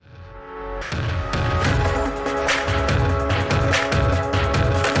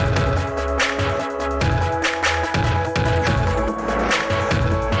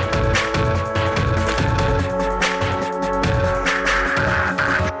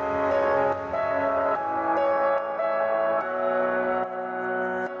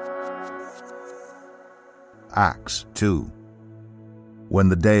Acts 2. When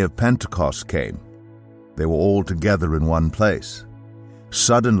the day of Pentecost came, they were all together in one place.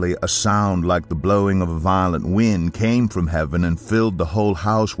 Suddenly a sound like the blowing of a violent wind came from heaven and filled the whole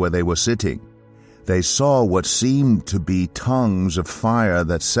house where they were sitting. They saw what seemed to be tongues of fire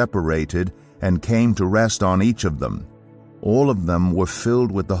that separated and came to rest on each of them. All of them were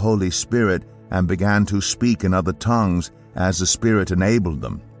filled with the Holy Spirit and began to speak in other tongues as the Spirit enabled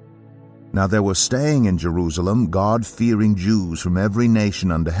them. Now there were staying in Jerusalem God-fearing Jews from every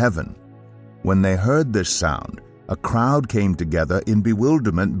nation under heaven. When they heard this sound, a crowd came together in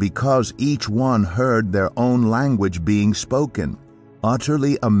bewilderment because each one heard their own language being spoken.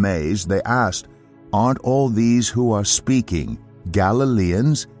 Utterly amazed, they asked, "Aren't all these who are speaking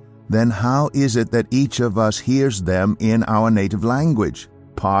Galileans? Then how is it that each of us hears them in our native language?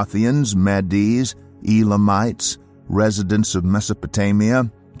 Parthians, Medes, Elamites, residents of Mesopotamia,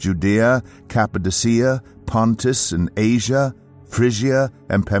 Judea, Cappadocia, Pontus and Asia, Phrygia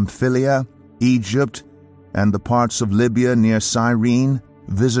and Pamphylia, Egypt, and the parts of Libya near Cyrene,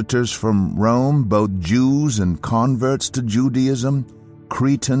 visitors from Rome, both Jews and converts to Judaism,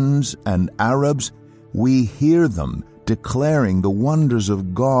 Cretans and Arabs, we hear them declaring the wonders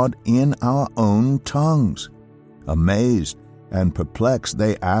of God in our own tongues." Amazed and perplexed,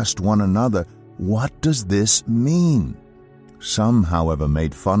 they asked one another, "What does this mean?" Some, however,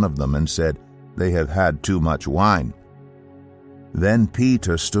 made fun of them and said, "They have had too much wine." Then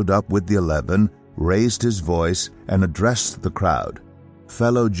Peter stood up with the 11, raised his voice, and addressed the crowd.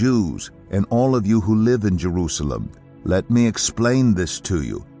 "Fellow Jews, and all of you who live in Jerusalem, let me explain this to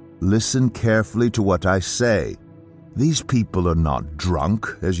you. Listen carefully to what I say. These people are not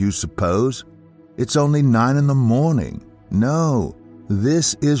drunk, as you suppose. It's only 9 a.m. No,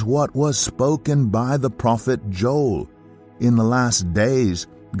 this is what was spoken by the prophet Joel. In the last days,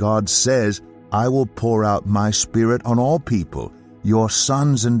 God says, "I will pour out my Spirit on all people. Your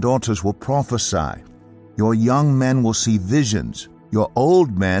sons and daughters will prophesy. Your young men will see visions. Your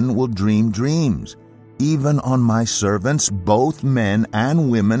old men will dream dreams. Even on my servants, both men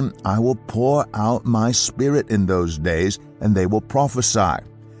and women, I will pour out my Spirit in those days, and they will prophesy.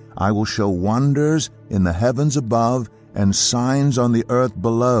 I will show wonders in the heavens above and signs on the earth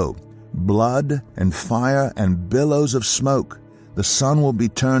below, blood and fire and billows of smoke. The sun will be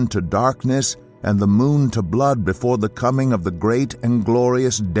turned to darkness and the moon to blood before the coming of the great and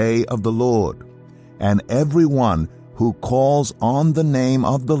glorious day of the Lord. And everyone who calls on the name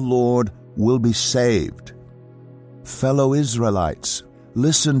of the Lord will be saved." Fellow Israelites,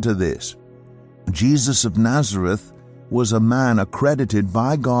 listen to this. Jesus of Nazareth was a man accredited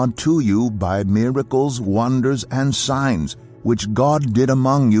by God to you by miracles, wonders, and signs, which God did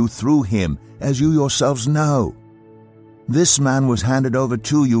among you through him, as you yourselves know. This man was handed over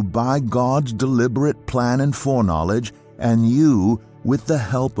to you by God's deliberate plan and foreknowledge, and you, with the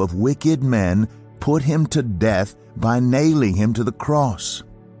help of wicked men, put him to death by nailing him to the cross.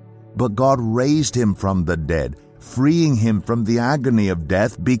 But God raised him from the dead, freeing him from the agony of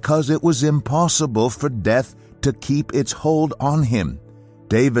death, because it was impossible for death to keep its hold on him.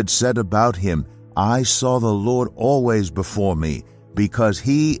 David said about him, "I saw the Lord always before me. Because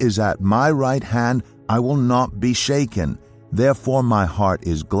he is at my right hand, I will not be shaken. Therefore my heart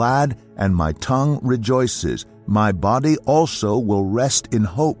is glad, and my tongue rejoices. My body also will rest in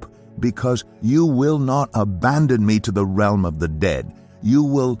hope, because you will not abandon me to the realm of the dead. You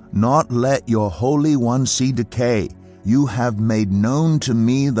will not let your Holy One see decay. You have made known to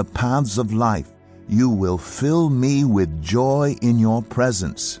me the paths of life. You will fill me with joy in your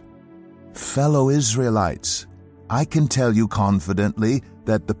presence." Fellow Israelites, I can tell you confidently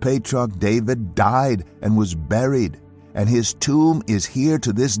that the patriarch David died and was buried, and his tomb is here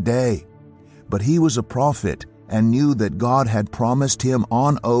to this day. But he was a prophet and knew that God had promised him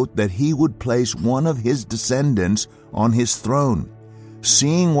on oath that he would place one of his descendants on his throne.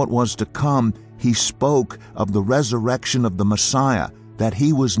 Seeing what was to come, he spoke of the resurrection of the Messiah, that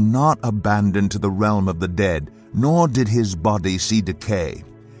he was not abandoned to the realm of the dead, nor did his body see decay.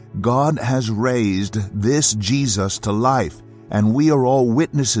 God has raised this Jesus to life, and we are all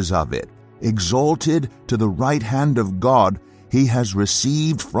witnesses of it. Exalted to the right hand of God, he has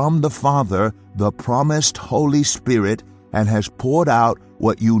received from the Father the promised Holy Spirit and has poured out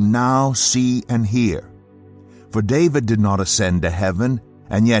what you now see and hear. For David did not ascend to heaven,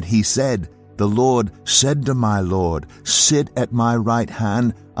 and yet he said, "The Lord said to my Lord, sit at my right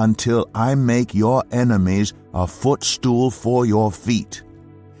hand until I make your enemies a footstool for your feet."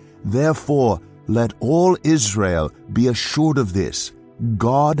 Therefore, let all Israel be assured of this: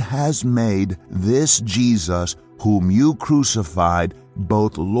 God has made this Jesus, whom you crucified,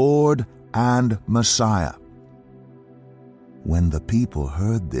 both Lord and Messiah. When the people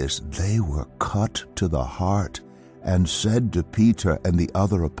heard this, they were cut to the heart, and said to Peter and the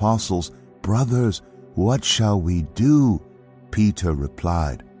other apostles, "Brothers, what shall we do?" Peter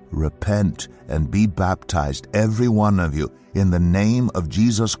replied, "Repent and be baptized, every one of you, in the name of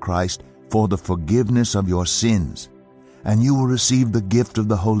Jesus Christ for the forgiveness of your sins, and you will receive the gift of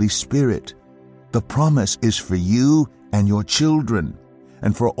the Holy Spirit. The promise is for you and your children,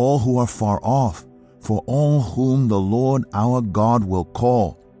 and for all who are far off, for all whom the Lord our God will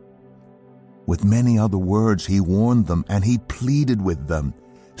call." With many other words he warned them, and he pleaded with them,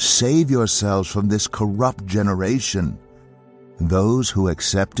 "Save yourselves from this corrupt generation." Those who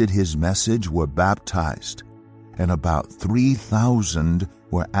accepted his message were baptized, and about 3,000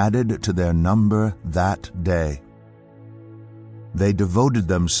 were added to their number that day. They devoted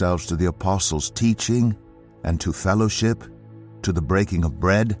themselves to the apostles' teaching, and to fellowship, to the breaking of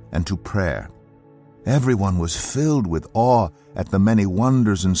bread, and to prayer. Everyone was filled with awe at the many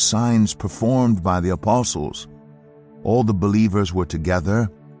wonders and signs performed by the apostles. All the believers were together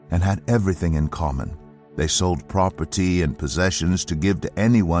and had everything in common. They sold property and possessions to give to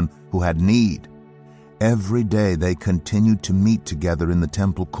anyone who had need. Every day they continued to meet together in the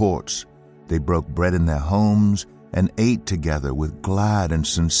temple courts. They broke bread in their homes and ate together with glad and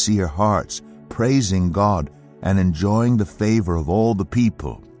sincere hearts, praising God and enjoying the favor of all the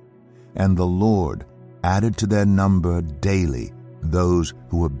people. And the Lord added to their number daily those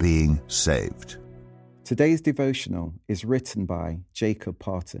who were being saved. Today's devotional is written by Jacob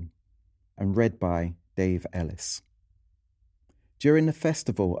Parton and read by Dave Ellis. During the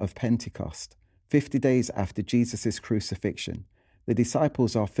festival of Pentecost, 50 days after Jesus' crucifixion, the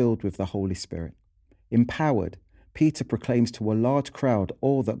disciples are filled with the Holy Spirit. Empowered, Peter proclaims to a large crowd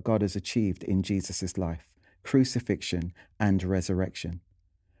all that God has achieved in Jesus' life, crucifixion, and resurrection.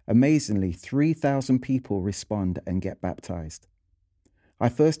 Amazingly, 3,000 people respond and get baptized. I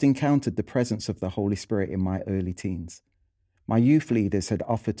first encountered the presence of the Holy Spirit in my early teens. My youth leaders had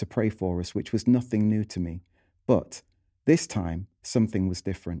offered to pray for us, which was nothing new to me, but this time something was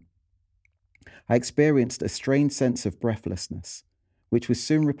different. I experienced a strange sense of breathlessness, which was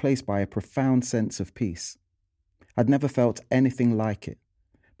soon replaced by a profound sense of peace. I'd never felt anything like it,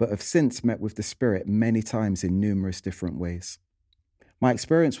 but have since met with the Spirit many times in numerous different ways. My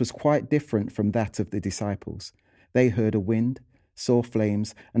experience was quite different from that of the disciples. They heard a wind, saw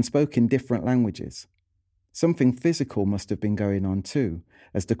flames, and spoke in different languages. Something physical must have been going on too,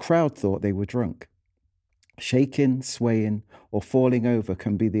 as the crowd thought they were drunk. Shaking, swaying, or falling over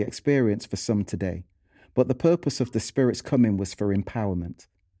can be the experience for some today, but the purpose of the Spirit's coming was for empowerment.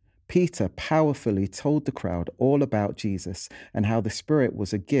 Peter powerfully told the crowd all about Jesus and how the Spirit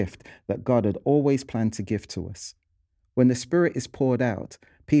was a gift that God had always planned to give to us. When the Spirit is poured out,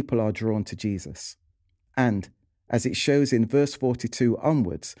 people are drawn to Jesus. And, as it shows in verse 42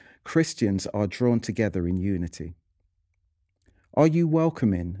 onwards, Christians are drawn together in unity. Are you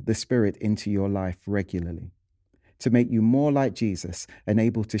welcoming the Spirit into your life regularly to make you more like Jesus and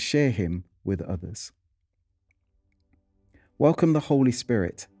able to share him with others? Welcome the Holy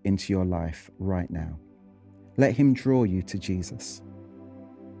Spirit into your life right now. Let him draw you to Jesus.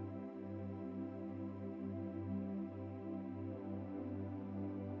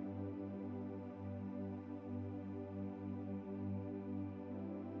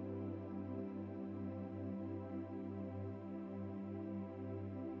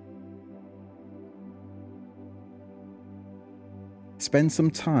 Spend some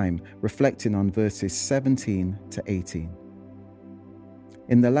time reflecting on verses 17 to 18.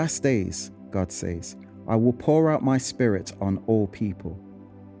 In the last days, God says, I will pour out my Spirit on all people.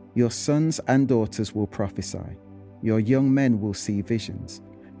 Your sons and daughters will prophesy. Your young men will see visions.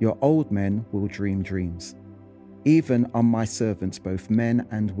 Your old men will dream dreams. Even on my servants, both men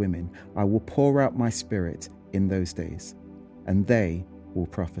and women, I will pour out my Spirit in those days, and they will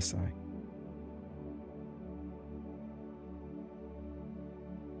prophesy.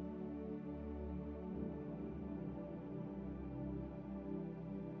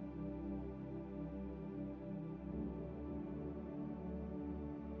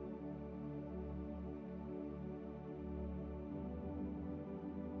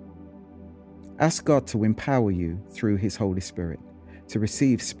 Ask God to empower you through his Holy Spirit to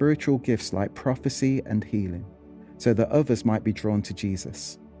receive spiritual gifts like prophecy and healing, so that others might be drawn to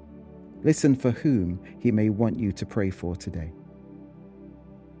Jesus. Listen for whom he may want you to pray for today.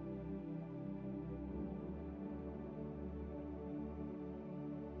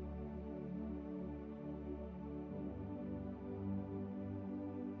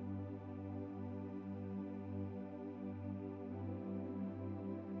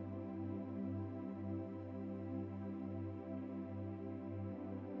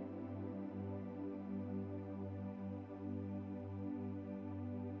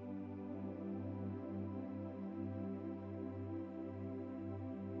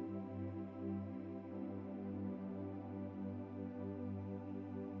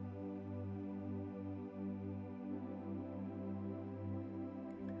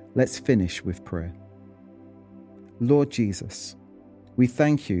 Let's finish with prayer. Lord Jesus, we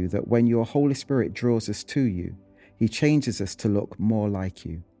thank you that when your Holy Spirit draws us to you, he changes us to look more like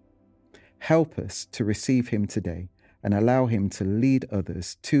you. Help us to receive him today and allow him to lead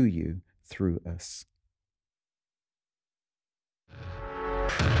others to you through us.